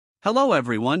Hello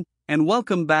everyone, and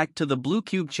welcome back to the Blue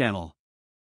Cube channel.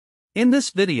 In this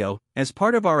video, as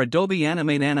part of our Adobe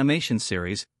Animate animation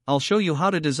series, I'll show you how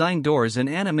to design doors and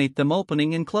animate them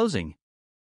opening and closing.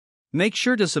 Make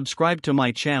sure to subscribe to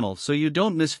my channel so you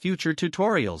don't miss future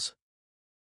tutorials.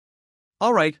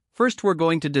 Alright, first we're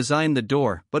going to design the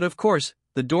door, but of course,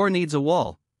 the door needs a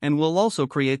wall, and we'll also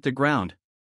create the ground.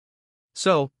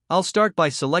 So, I'll start by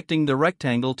selecting the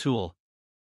rectangle tool.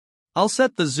 I'll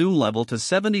set the zoom level to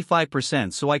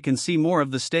 75% so I can see more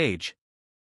of the stage.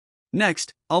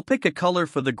 Next, I'll pick a color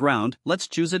for the ground. Let's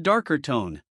choose a darker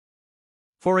tone.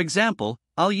 For example,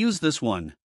 I'll use this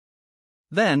one.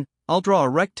 Then, I'll draw a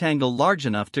rectangle large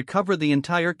enough to cover the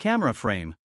entire camera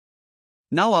frame.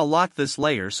 Now I'll lock this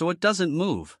layer so it doesn't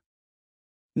move.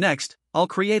 Next, I'll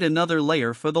create another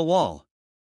layer for the wall.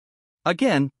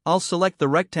 Again, I'll select the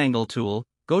rectangle tool,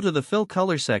 go to the fill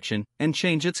color section, and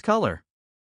change its color.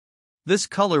 This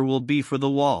color will be for the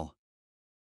wall.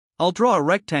 I'll draw a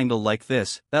rectangle like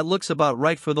this, that looks about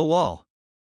right for the wall.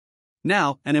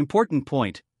 Now, an important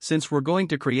point, since we're going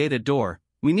to create a door,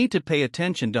 we need to pay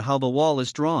attention to how the wall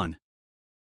is drawn.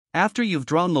 After you've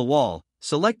drawn the wall,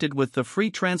 select it with the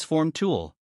free transform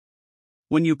tool.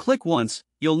 When you click once,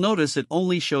 you'll notice it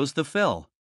only shows the fill.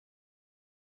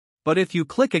 But if you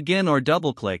click again or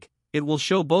double click, it will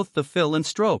show both the fill and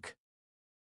stroke.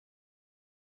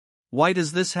 Why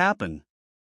does this happen?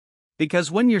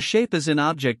 Because when your shape is in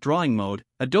object drawing mode,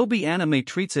 Adobe Animate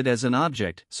treats it as an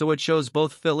object, so it shows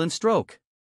both fill and stroke.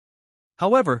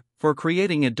 However, for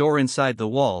creating a door inside the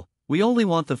wall, we only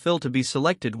want the fill to be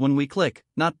selected when we click,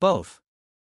 not both.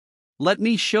 Let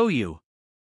me show you.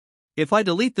 If I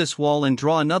delete this wall and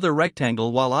draw another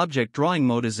rectangle while object drawing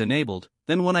mode is enabled,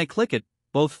 then when I click it,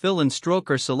 both fill and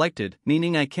stroke are selected,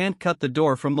 meaning I can't cut the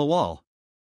door from the wall.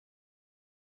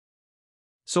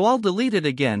 So I'll delete it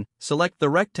again, select the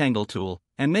rectangle tool,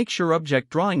 and make sure object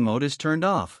drawing mode is turned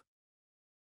off.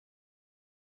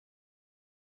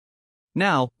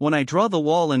 Now, when I draw the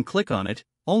wall and click on it,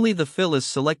 only the fill is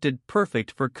selected,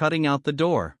 perfect for cutting out the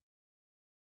door.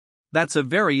 That's a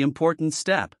very important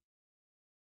step.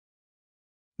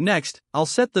 Next, I'll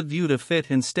set the view to fit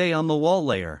and stay on the wall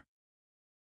layer.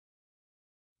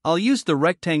 I'll use the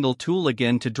rectangle tool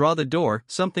again to draw the door,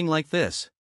 something like this.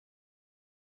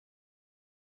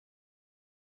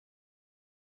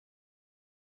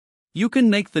 You can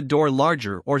make the door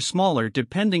larger or smaller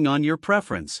depending on your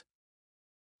preference.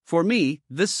 For me,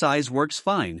 this size works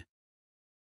fine.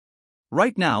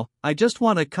 Right now, I just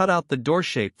want to cut out the door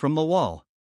shape from the wall.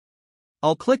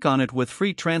 I'll click on it with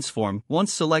free transform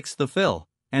once selects the fill,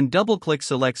 and double-click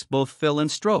selects both fill and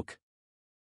stroke.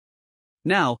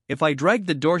 Now, if I drag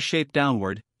the door shape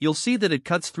downward, you'll see that it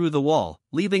cuts through the wall,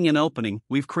 leaving an opening.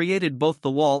 We've created both the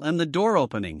wall and the door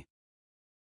opening.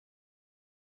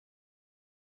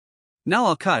 Now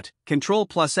I'll cut,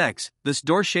 Ctrl+X, this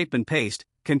door shape and paste,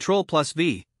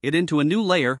 Ctrl+V, it into a new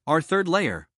layer, our third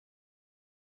layer.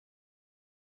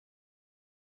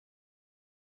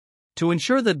 To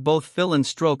ensure that both fill and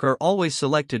stroke are always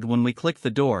selected when we click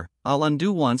the door, I'll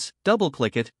undo once,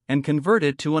 double-click it, and convert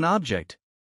it to an object.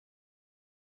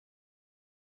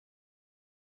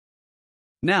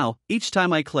 Now, each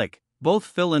time I click, both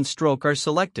fill and stroke are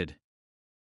selected.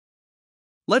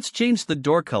 Let's change the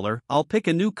door color. I'll pick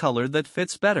a new color that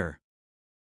fits better.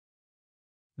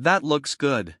 That looks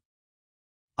good.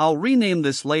 I'll rename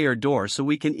this layer door so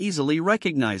we can easily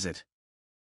recognize it.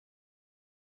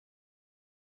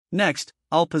 Next,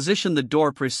 I'll position the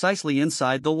door precisely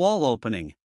inside the wall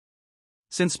opening.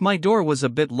 Since my door was a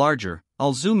bit larger,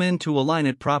 I'll zoom in to align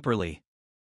it properly.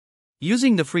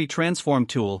 Using the free transform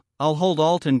tool, I'll hold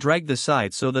Alt and drag the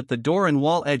side so that the door and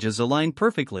wall edges align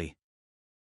perfectly.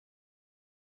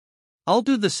 I'll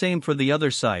do the same for the other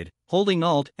side, holding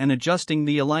Alt and adjusting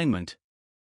the alignment.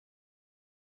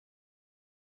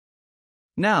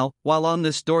 Now, while on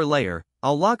this door layer,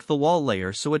 I'll lock the wall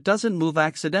layer so it doesn't move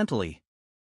accidentally.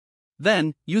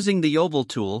 Then, using the oval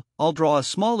tool, I'll draw a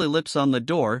small ellipse on the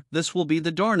door. This will be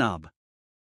the doorknob.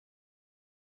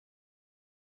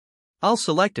 I'll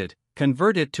select it,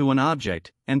 convert it to an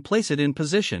object, and place it in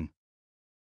position.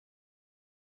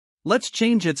 Let's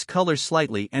change its color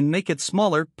slightly and make it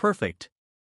smaller. Perfect.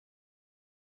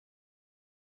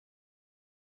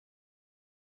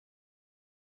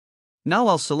 Now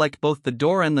I'll select both the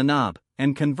door and the knob,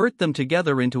 and convert them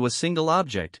together into a single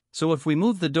object, so if we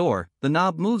move the door, the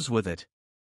knob moves with it.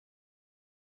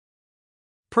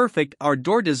 Perfect, our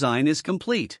door design is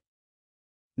complete.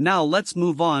 Now let's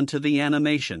move on to the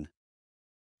animation.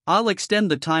 I'll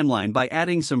extend the timeline by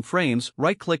adding some frames.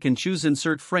 Right-click and choose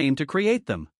Insert Frame to create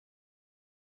them.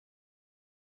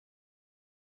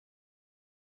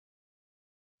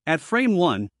 At frame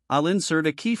 1, I'll insert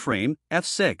a keyframe,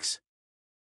 F6.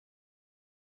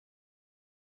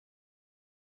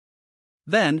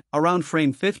 Then, around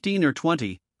frame 15 or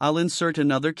 20, I'll insert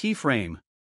another keyframe.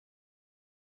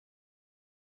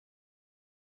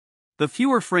 The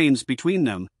fewer frames between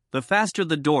them, the faster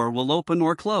the door will open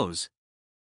or close.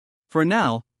 For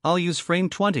now, I'll use frame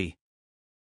 20.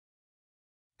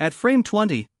 At frame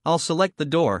 20, I'll select the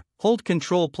door, hold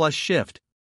Ctrl plus Shift,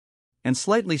 and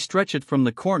slightly stretch it from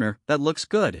the corner. That looks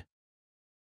good.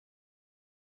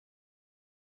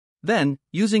 Then,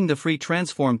 using the free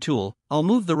transform tool, I'll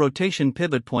move the rotation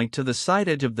pivot point to the side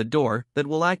edge of the door that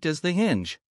will act as the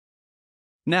hinge.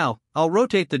 Now, I'll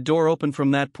rotate the door open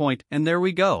from that point, and there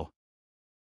we go.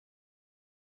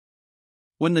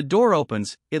 When the door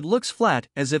opens, it looks flat,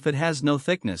 as if it has no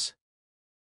thickness.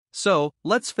 So,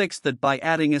 let's fix that by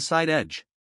adding a side edge.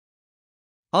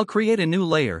 I'll create a new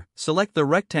layer, select the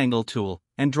rectangle tool,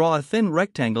 and draw a thin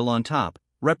rectangle on top,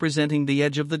 representing the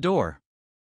edge of the door.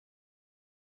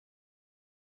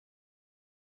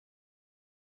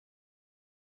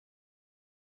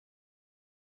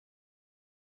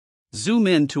 Zoom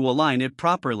in to align it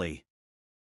properly.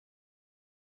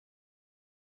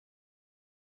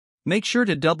 Make sure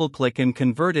to double-click and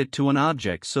convert it to an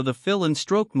object so the fill and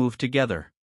stroke move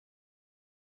together.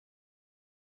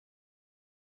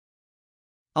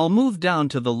 I'll move down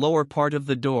to the lower part of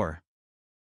the door.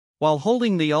 While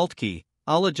holding the Alt key,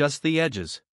 I'll adjust the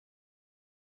edges.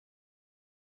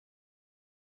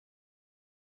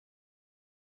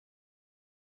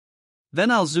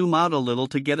 Then I'll zoom out a little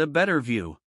to get a better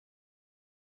view.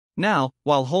 Now,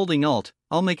 while holding Alt,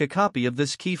 I'll make a copy of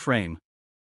this keyframe.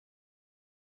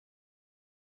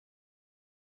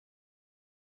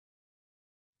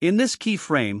 In this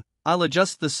keyframe, I'll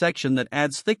adjust the section that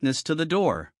adds thickness to the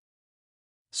door,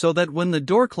 so that when the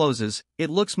door closes, it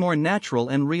looks more natural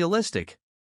and realistic.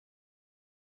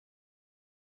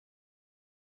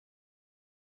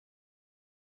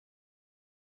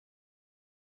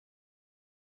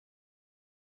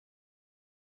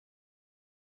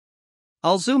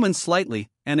 I'll zoom in slightly,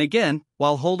 and again,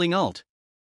 while holding Alt.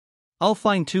 I'll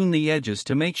fine-tune the edges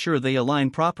to make sure they align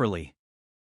properly.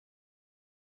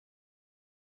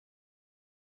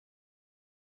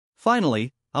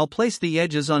 Finally, I'll place the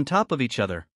edges on top of each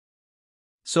other,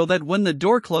 so that when the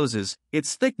door closes,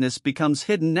 its thickness becomes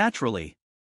hidden naturally.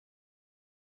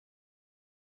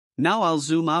 Now I'll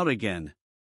zoom out again.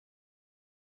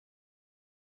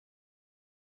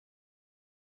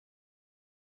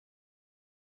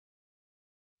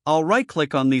 I'll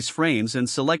right-click on these frames and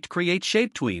select Create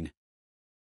Shape Tween.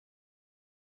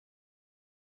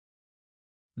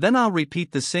 Then I'll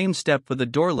repeat the same step for the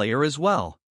door layer as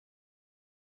well.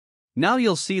 Now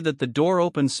you'll see that the door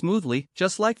opens smoothly,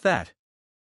 just like that.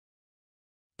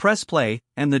 Press play,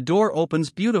 and the door opens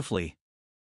beautifully.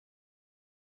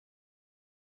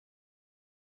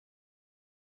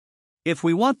 If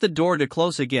we want the door to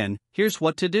close again, here's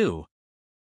what to do.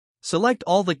 Select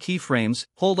all the keyframes,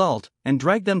 hold Alt, and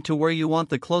drag them to where you want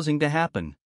the closing to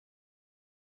happen.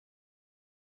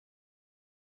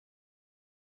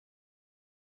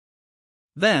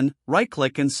 Then,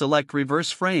 right-click and select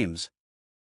Reverse Frames.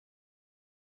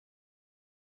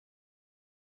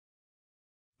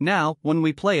 Now, when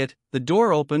we play it, the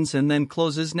door opens and then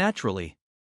closes naturally.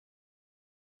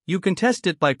 You can test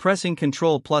it by pressing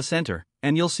Ctrl plus Enter,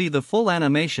 and you'll see the full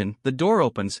animation. The door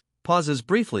opens, pauses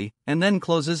briefly, and then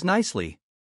closes nicely.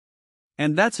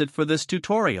 And that's it for this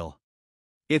tutorial.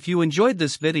 If you enjoyed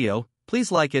this video,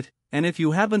 please like it, and if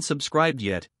you haven't subscribed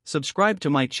yet, subscribe to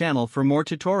my channel for more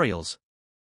tutorials.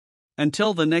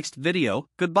 Until the next video,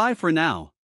 goodbye for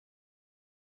now.